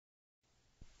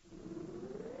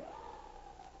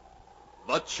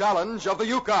The Challenge of the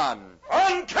Yukon.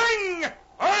 On King!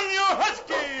 On your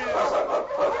Huskies!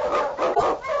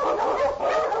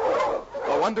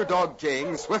 The Wonder Dog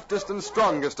King, swiftest and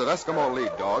strongest of Eskimo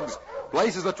lead dogs,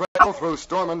 blazes the trail through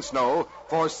storm and snow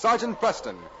for Sergeant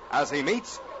Preston as he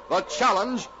meets the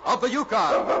Challenge of the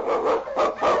Yukon.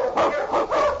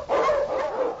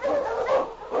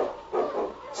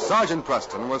 Sergeant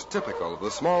Preston was typical of the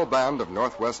small band of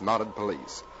Northwest Mounted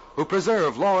Police who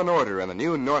preserve law and order in the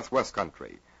new Northwest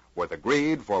country, where the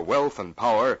greed for wealth and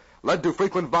power led to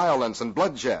frequent violence and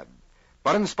bloodshed.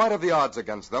 But in spite of the odds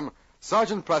against them,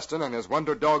 Sergeant Preston and his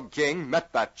Wonder Dog King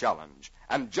met that challenge,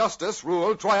 and justice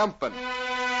ruled triumphant.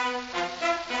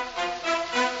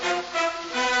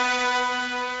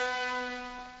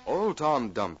 Old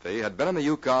Tom Dumphy had been in the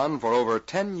Yukon for over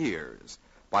 10 years.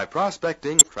 By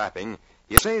prospecting and trapping,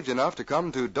 he saved enough to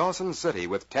come to Dawson City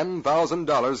with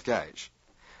 $10,000 cash.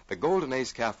 The Golden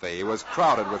Ace Cafe was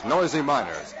crowded with noisy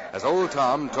miners as old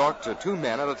Tom talked to two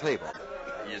men at a table.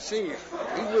 You see,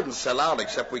 we wouldn't sell out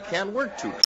except we can't work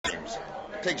two claims.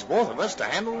 It takes both of us to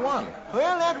handle one.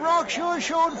 Well, that rock sure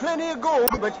showed plenty of gold,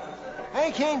 but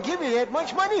I can't give you that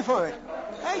much money for it.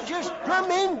 I just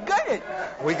plumb ain't got it.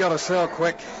 We gotta sell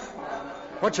quick.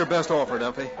 What's your best offer,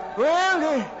 Dumphy? Well,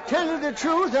 to tell you the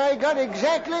truth, I got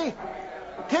exactly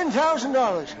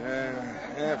 $10,000.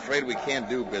 I'm afraid we can't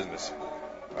do business.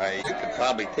 Why, you could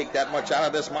probably take that much out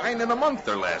of this mine in a month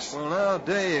or less. Well, now,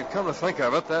 Dave, come to think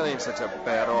of it, that ain't such a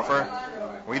bad offer.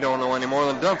 We don't know any more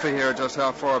than Dumphy here just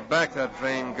how far back that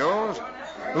vein goes.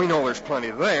 We know there's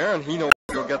plenty there, and he knows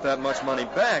he'll get that much money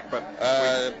back, but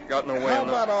we've got no way How of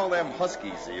about all them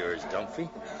huskies of yours, Dumphy?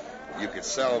 You could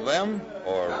sell them,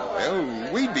 or,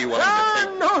 well, we'd be willing to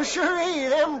take... No, sirree,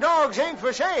 them dogs ain't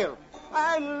for sale.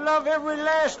 I love every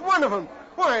last one of them.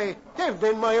 Why, they've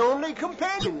been my only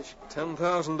companions.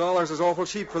 $10,000 is awful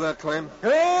cheap for that claim.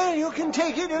 Well, you can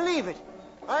take it or leave it.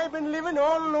 I've been living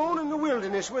all alone in the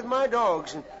wilderness with my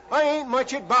dogs, and I ain't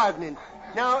much at bargaining.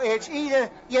 Now, it's either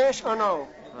yes or no.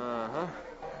 Uh-huh.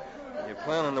 You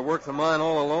planning to work the mine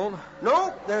all alone?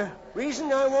 No, the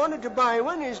reason I wanted to buy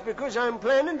one is because I'm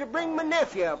planning to bring my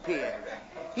nephew up here.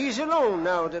 He's alone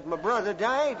now that my brother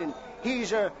died, and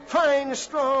he's a fine,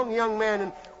 strong young man,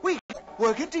 and we can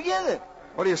work it together.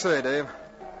 What do you say, Dave?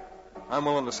 I'm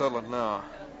willing to settle it now.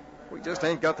 We just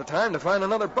ain't got the time to find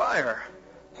another buyer.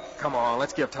 Come on,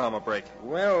 let's give Tom a break.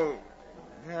 Well,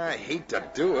 I hate to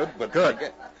do it, but...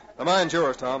 Good. The mine's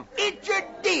yours, Tom. It's a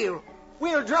deal.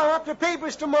 We'll draw up the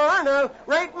papers tomorrow, and I'll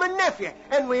write my nephew,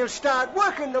 and we'll start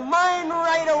working the mine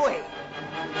right away.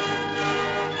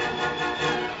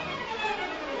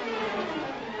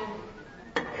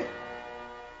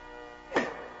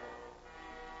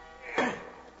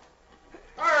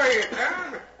 How are you,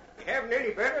 Tom? You having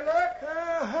any better luck?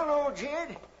 Hello,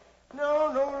 Jed.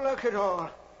 No luck at all.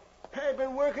 I've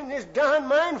been working this darn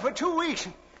mine for 2 weeks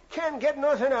and can't get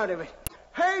nothing out of it.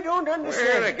 I don't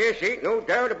understand. Well, I guess ain't no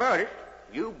doubt about it.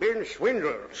 You've been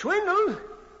swindled. Swindled?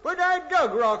 But I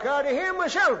dug rock out of here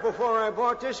myself before I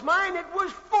bought this mine. It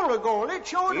was full of gold. It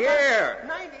showed Yeah. about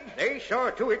 90... They saw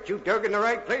to it you dug in the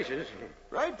right places.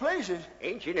 Right places?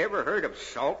 Ain't you never heard of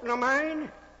salt in a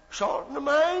mine? Salt in the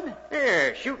mine?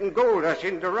 Yeah, shooting gold dust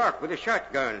into rock with a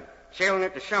shotgun. Selling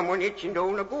it to someone itching to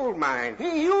own a gold mine.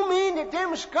 You mean that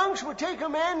them skunks would take a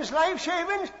man's life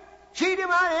savings, cheat him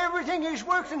out of everything he's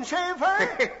worked and saved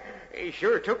for? They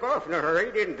sure took off in a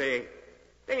hurry, didn't they?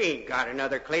 They ain't got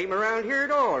another claim around here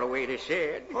at all, the way they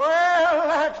said. Well,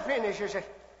 that finishes it.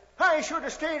 I should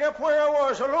have stayed up where I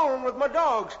was alone with my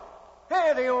dogs.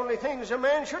 They're the only things a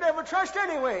man should ever trust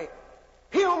anyway.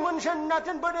 Humans are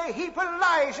nothing but a heap of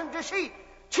lies and deceit.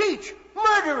 Cheats,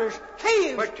 murderers,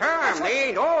 thieves. But, Tom, they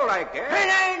ain't all like that.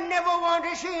 And I never want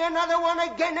to see another one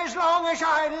again as long as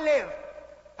I live.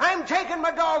 I'm taking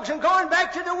my dogs and going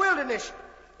back to the wilderness.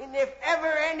 And if ever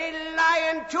any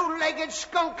lying, two-legged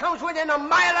skunk comes within a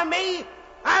mile of me,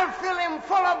 I'll fill him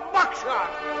full of buckshot.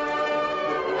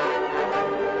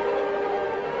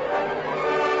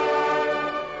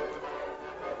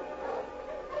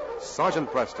 Sergeant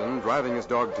Preston, driving his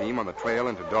dog team on the trail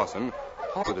into Dawson,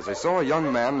 halted as they saw a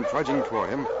young man trudging toward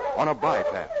him on a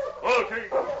bypath. Okay.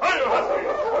 Hiya, Husky.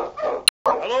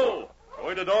 Hello.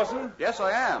 Going to Dawson? Yes,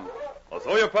 I am. I'll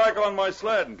throw your pack on my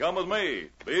sled and come with me.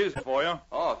 Be easy for you.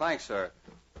 Oh, thanks, sir.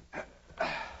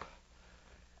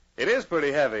 It is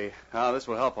pretty heavy. This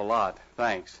will help a lot.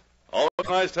 Thanks. Always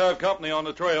nice to have company on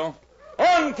the trail.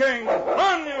 On, King!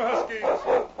 On, you Huskies!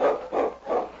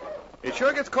 It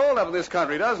sure gets cold up in this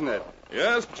country, doesn't it?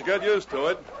 Yes, but you get used to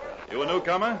it. You a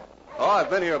newcomer? Oh, I've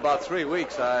been here about 3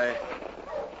 weeks. I've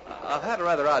had a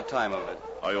rather odd time of it.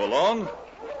 Are you alone?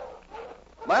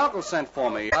 My uncle sent for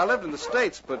me. I lived in the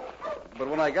States, but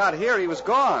when I got here, he was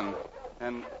gone.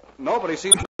 And nobody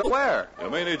seems to know where. You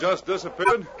mean he just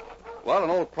disappeared? Well, an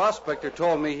old prospector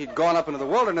told me he'd gone up into the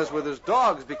wilderness with his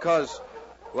dogs because,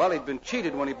 well, he'd been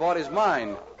cheated when he bought his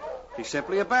mine. He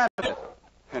simply abandoned it.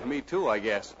 And me too, I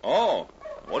guess. Oh,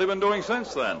 what have you been doing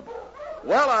since then?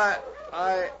 Well,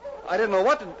 I didn't know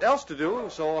what else to do,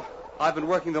 so I've been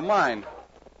working the mine.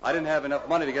 I didn't have enough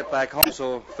money to get back home,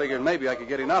 so figured maybe I could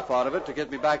get enough out of it to get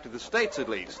me back to the States at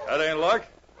least. That ain't luck.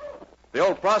 The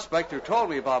old prospector who told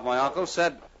me about my uncle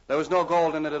said there was no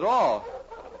gold in it at all.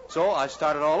 So I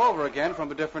started all over again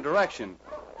from a different direction.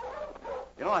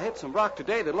 You know, I hit some rock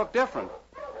today that looked different.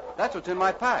 That's what's in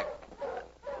my pack.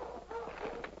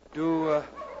 Do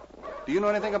you know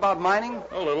anything about mining?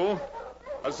 A little.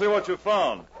 Let's see what you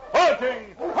found. Hi,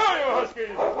 King! Hi, you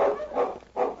Huskies!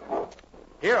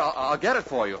 Here, I'll get it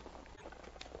for you.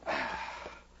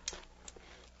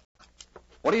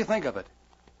 What do you think of it?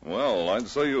 Well, I'd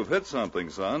say you've hit something,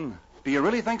 son. Do you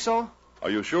really think so? Are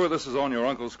you sure this is on your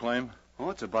uncle's claim? Oh,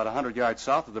 it's about 100 yards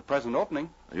south of the present opening.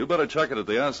 You better check it at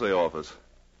the assay office.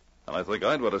 And I think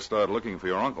I'd better start looking for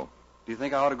your uncle. Do you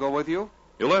think I ought to go with you?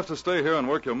 You'll have to stay here and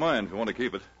work your mine if you want to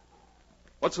keep it.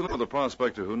 What's the name of the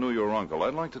prospector who knew your uncle?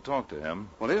 I'd like to talk to him.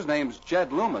 Well, his name's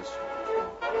Jed Loomis.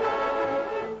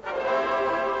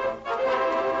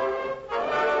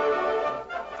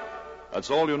 That's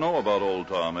all you know about old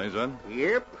Tom, eh, Jed?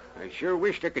 Yep. I sure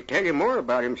wished I could tell you more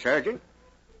about him, Sergeant.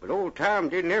 But old Tom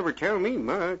didn't ever tell me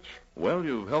much. Well,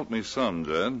 you've helped me some,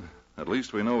 Jed. At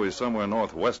least we know he's somewhere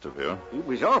northwest of here. He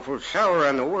was awful sour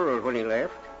on the world when he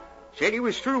left. Said he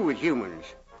was through with humans.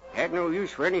 Had no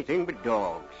use for anything but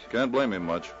dogs. Can't blame him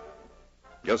much.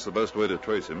 Guess the best way to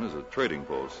trace him is a trading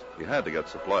post. He had to get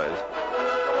supplies.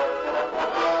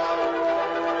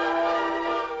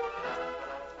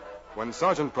 When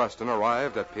Sergeant Preston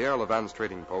arrived at Pierre Levin's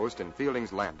trading post in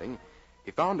Fielding's Landing,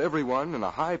 he found everyone in a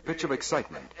high pitch of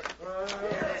excitement.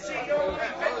 Crazy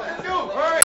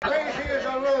as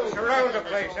a loon. Surround the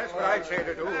place. That's what I'd say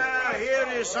to do. Here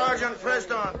is Sergeant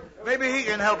Preston. Maybe he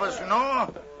can help us, you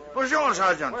know. Bonjour,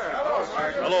 Sergeant.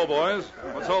 Hello, boys.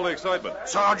 What's all the excitement?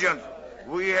 Sergeant,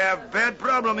 we have bad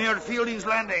problem here at Fielding's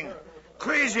Landing.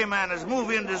 Crazy man has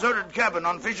moved in deserted cabin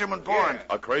on Fisherman Point.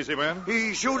 A crazy man?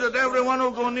 He shoot at everyone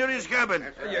who go near his cabin.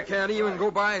 You can't even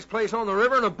go by his place on the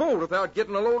river in a boat without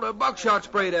getting a load of buckshot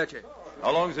sprayed at you.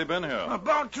 How long's he been here?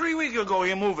 About 3 weeks ago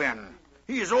he moved in.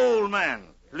 He is old man.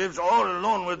 Lives all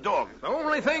alone with dogs. The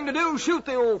only thing to do is shoot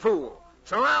the old fool.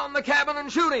 Surround the cabin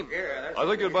and shoot him. I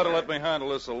think you'd better let me handle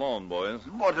this alone, boys.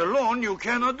 But alone you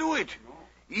cannot do it.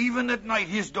 Even at night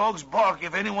his dogs bark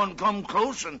if anyone come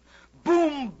close, and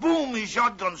boom, boom, his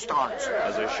shotgun starts.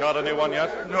 Has he shot anyone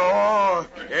yet? No,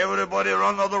 everybody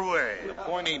run the other way. The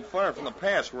point ain't far from the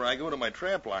pass where I go to my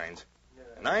trap lines.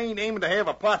 And I ain't aiming to have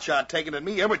a pot shot taken at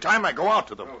me every time I go out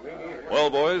to them.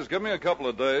 Well, boys, give me a couple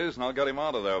of days, and I'll get him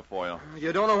out of there for you.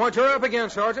 You don't know what you're up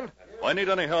against, Sergeant. If I need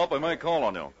any help, I may call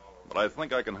on you. But I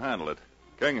think I can handle it.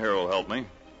 King here will help me.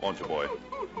 Won't you, boy?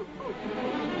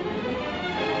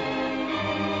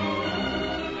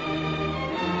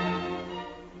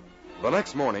 The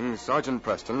next morning, Sergeant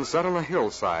Preston sat on a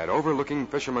hillside overlooking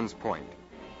Fisherman's Point.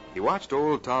 He watched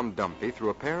old Tom Dumpy through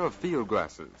a pair of field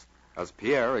glasses as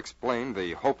Pierre explained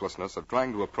the hopelessness of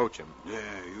trying to approach him.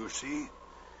 There, you see?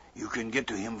 You can get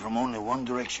to him from only one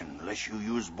direction unless you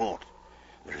use both.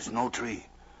 There is no tree,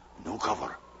 no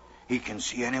cover. He can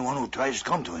see anyone who tries to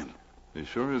come to him. He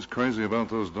sure is crazy about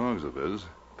those dogs of his,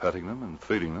 petting them and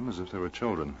feeding them as if they were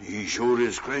children. He sure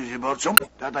is crazy about something,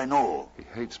 that I know. He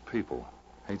hates people,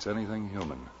 hates anything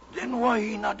human. Then why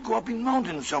he not go up in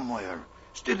mountains somewhere,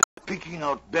 instead of picking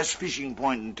out best fishing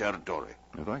point in territory?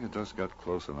 If I could just get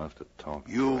close enough to talk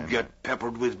to You him. get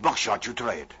peppered with buckshot, you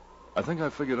try it. I think I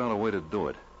figured out a way to do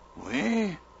it.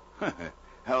 We?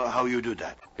 How you do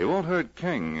that? He won't hurt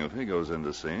King if he goes in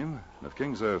to see him. And if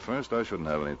King's there first, I shouldn't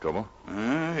have any trouble.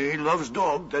 He loves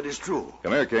dog, that is true.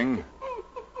 Come here, King.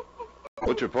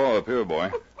 Put your paw up here,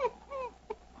 boy.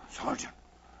 Sergeant,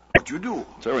 what you do?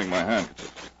 Tearing my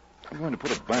handkerchief. I'm going to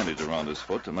put a bandage around his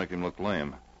foot to make him look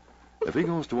lame. If he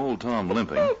goes to old Tom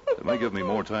limping, it may give me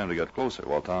more time to get closer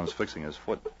while Tom's fixing his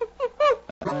foot.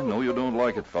 I know you don't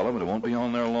like it, fella, but it won't be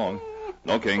on there long.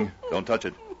 No, King, don't touch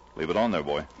it. Leave it on there,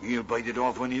 boy. He'll bite it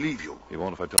off when he leave you. He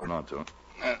won't if I tell him not to.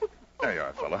 There you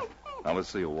are, fella. Now let's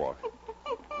see you walk.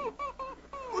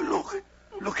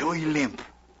 Look how he limp.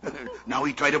 Now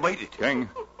he try to bite it. King,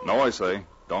 no, I say.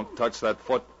 Don't touch that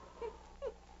foot.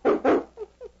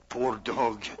 Poor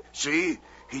dog. See?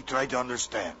 He tried to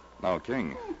understand. Now,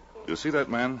 King, do you see that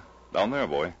man? Down there,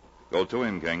 boy. Go to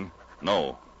him, King.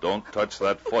 No, don't touch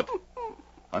that foot.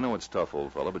 I know it's tough,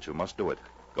 old fella, but you must do it.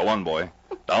 Go on, boy.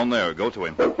 Down there. Go to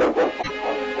him.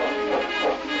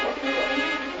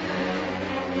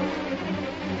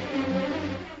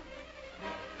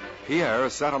 Pierre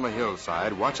sat on the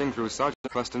hillside watching through Sergeant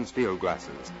Preston's field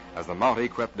glasses as the Mountie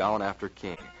crept down after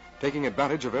King, taking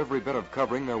advantage of every bit of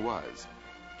covering there was.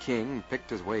 King picked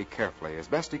his way carefully, as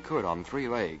best he could on 3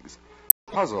 legs,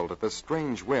 puzzled at the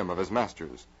strange whim of his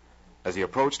master's. As he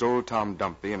approached old Tom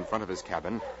Dumpy in front of his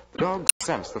cabin, the dog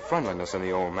sensed the friendliness in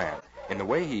the old man, in the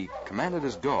way he commanded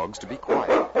his dogs to be quiet.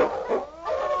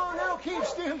 Oh, now keep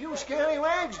still, you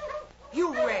scallywags.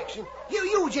 You Rex and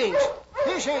you Jinx.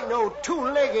 This ain't no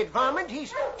 2-legged varmint.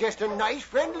 He's just a nice,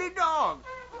 friendly dog.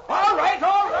 All right.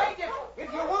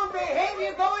 If you won't behave,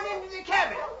 you're going into the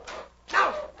cabin.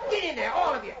 Now, get in there,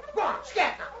 all of you. Go on,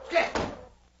 scat now, scat.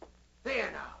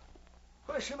 There now.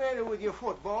 What's the matter with your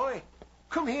foot, boy?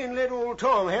 Come here and let old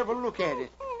Tom have a look at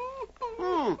it.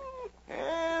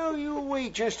 Well, you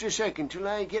wait just a second till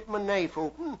I get my knife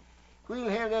open. We'll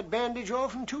have that bandage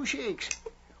off in 2 shakes.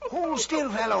 Hold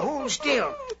still, fellow, hold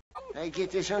still. I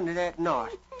get this under that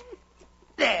knot.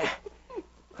 There.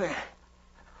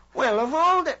 Well, of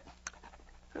all the...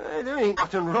 there ain't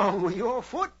nothing wrong with your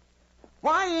foot.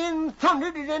 Why in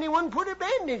thunder did anyone put a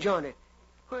bandage on it?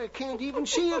 I can't even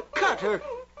see a cut or...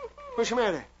 What's the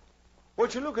matter?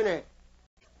 What you looking at?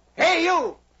 Hey,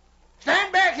 you!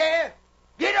 Stand back there!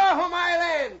 Get off of my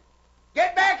land!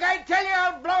 Get back, I tell you,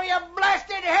 I'll blow your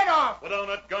blasted head off! Put down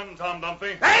that gun, Tom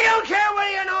Dumpy. I don't care whether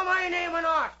you know my name or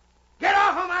not! Get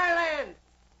off of my land!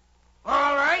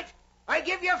 All right, I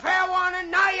give you fair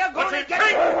warning, now you're going to get...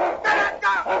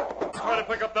 No! Try to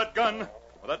pick up that gun,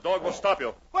 or that dog will stop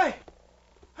you. Wait,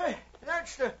 hey,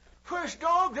 that's the first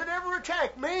dog that ever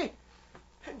attacked me.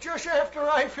 And just after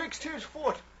I fixed his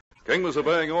foot. King was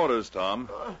obeying orders, Tom.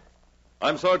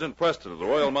 I'm Sergeant Preston of the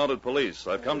Royal Mounted Police.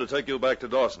 I've come to take you back to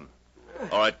Dawson.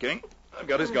 All right, King. I've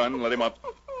got his gun. Let him up.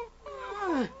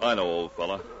 I know, old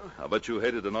fella. I bet you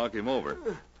hated to knock him over.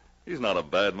 He's not a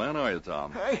bad man, are you,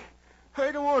 Tom?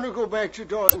 I don't want to go back to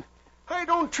Dawson. I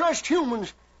don't trust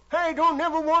humans. I don't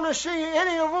never want to see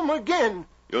any of them again.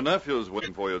 Your nephew's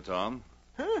waiting for you, Tom.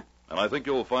 Huh? And I think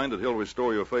you'll find that he'll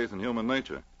restore your faith in human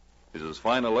nature. He's as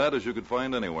fine a lad as you could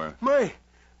find anywhere.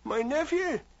 My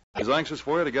nephew? He's anxious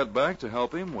for you to get back to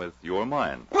help him with your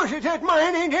mine. But that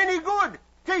mine ain't any good.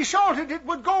 They salted it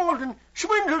with gold and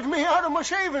swindled me out of my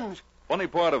savings. Funny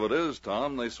part of it is,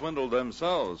 Tom, they swindled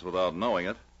themselves without knowing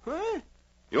it. What?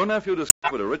 Your nephew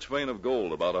discovered a rich vein of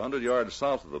gold about 100 yards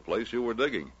south of the place you were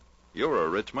digging. You're a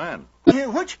rich man. Yeah,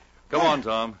 what? Come on,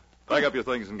 Tom. Pack up your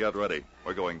things and get ready.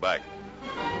 We're going back.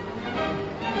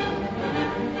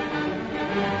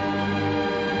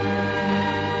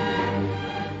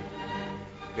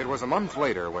 It was a month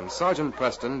later when Sergeant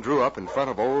Preston drew up in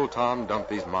front of old Tom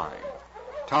Dumpy's mine.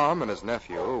 Tom and his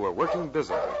nephew were working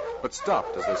busily, but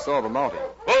stopped as they saw the Mountie.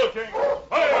 Hello, King.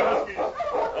 Hi, Huskies.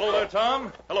 Hello there,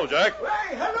 Tom. Hello, Jack.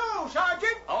 Hey, hello,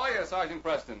 Sergeant. How are you, Sergeant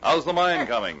Preston? How's the mine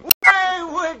coming? Why,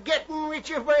 we're getting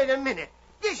richer by the minute.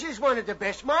 This is one of the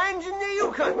best mines in the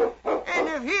Yukon. And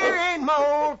if here ain't my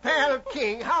old pal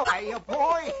King, how are you,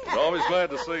 boy? Always glad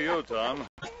to see you, Tom.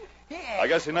 I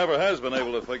guess he never has been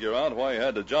able to figure out why he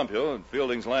had to jump you at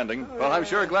Fielding's Landing. Well, I'm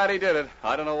sure glad he did it.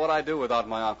 I don't know what I'd do without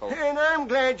my uncle. And I'm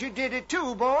glad you did it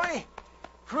too, boy.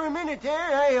 For a minute there,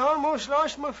 I almost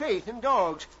lost my faith in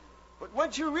dogs. But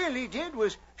what you really did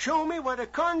was show me what a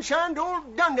consarned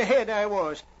old dunderhead I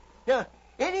was. Now,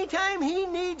 anytime he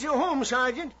needs a home,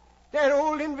 Sergeant, that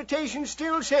old invitation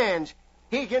still stands.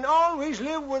 He can always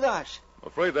live with us. I'm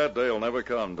afraid that day will never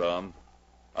come, Tom.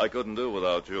 I couldn't do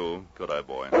without you, could I,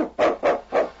 boy?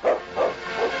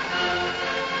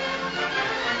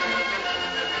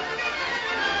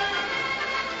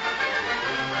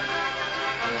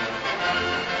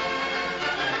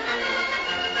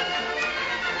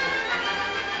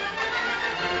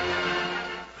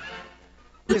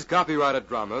 These copyrighted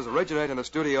dramas originate in the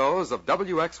studios of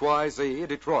WXYZ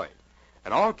Detroit,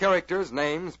 and all characters,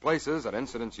 names, places, and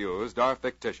incidents used are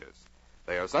fictitious.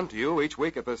 They are sent to you each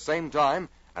week at the same time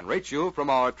and reach you from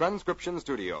our transcription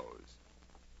studios.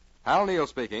 Hal Neal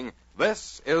speaking.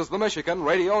 This is the Michigan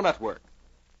Radio Network.